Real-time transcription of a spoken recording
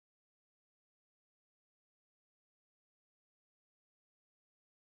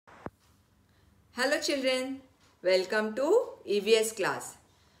Hello children, welcome to EVS class.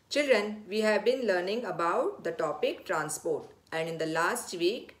 Children, we have been learning about the topic transport, and in the last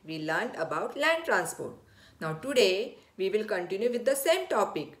week we learned about land transport. Now today we will continue with the same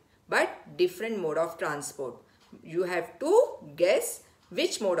topic but different mode of transport. You have to guess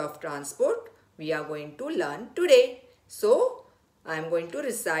which mode of transport we are going to learn today. So I am going to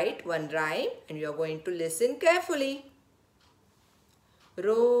recite one rhyme and you are going to listen carefully.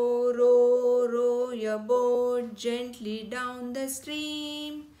 Row, row, row your boat gently down the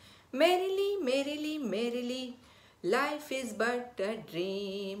stream. Merrily, merrily, merrily, life is but a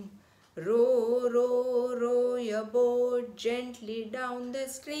dream. Row, row, row your boat gently down the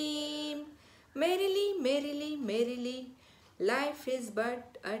stream. Merrily, merrily, merrily, life is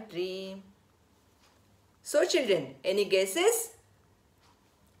but a dream. So children, any guesses?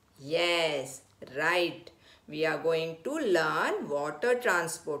 Yes, right. We are going to learn water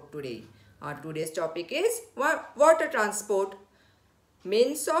transport today. Our today's topic is water transport.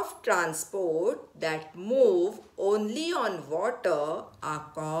 Means of transport that move only on water are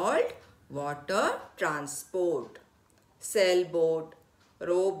called water transport. Sailboat,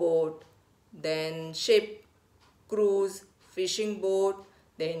 rowboat, then ship, cruise, fishing boat,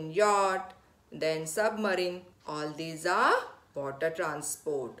 then yacht, then submarine. All these are water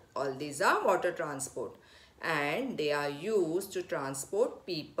transport. All these are water transport. And they are used to transport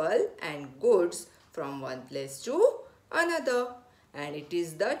people and goods from one place to another. And it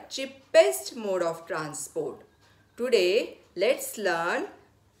is the cheapest mode of transport. Today, let's learn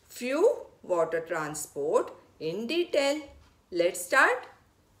few water transport in detail. Let's start.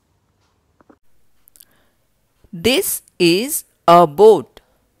 This is a boat.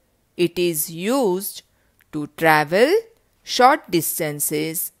 It is used to travel short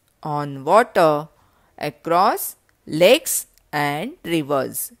distances on water across lakes and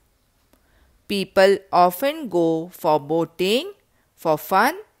rivers. People often go for boating for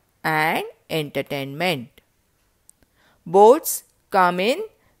fun and entertainment. Boats come in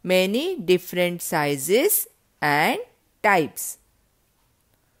many different sizes and types.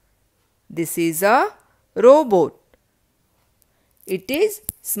 This is a rowboat. It is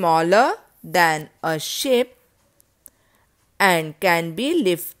smaller than a ship and can be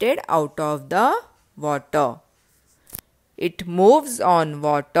lifted out of the water. It moves on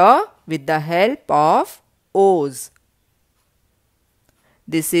water with the help of oars.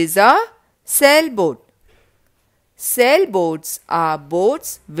 This is a sailboat. Sailboats are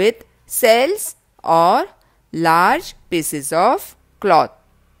boats with sails or large pieces of cloth.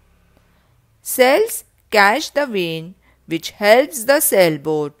 Sails catch the wind, which helps the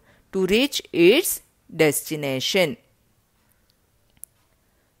sailboat to reach its destination.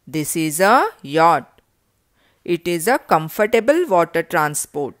 This is a yacht. It is a comfortable water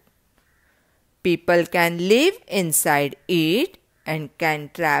transport. People can live inside it and can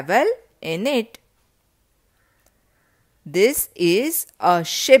travel in it. This is a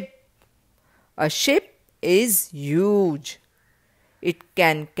ship. A ship is huge. It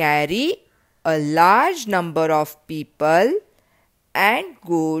can carry a large number of people and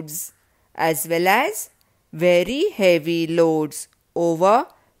goods as well as very heavy loads over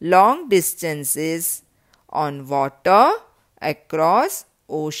long distances on water across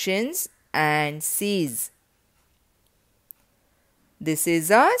oceans and seas. This is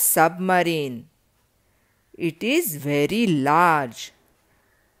a submarine. It is very large.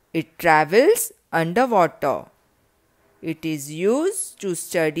 It travels underwater. It is used to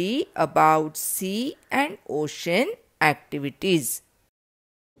study about sea and ocean activities.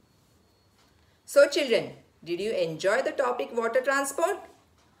 So children, did you enjoy the topic water transport?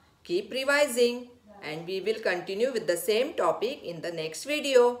 Keep revising and we will continue with the same topic in the next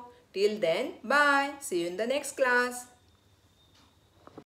video. Till then, bye. See you in the next class.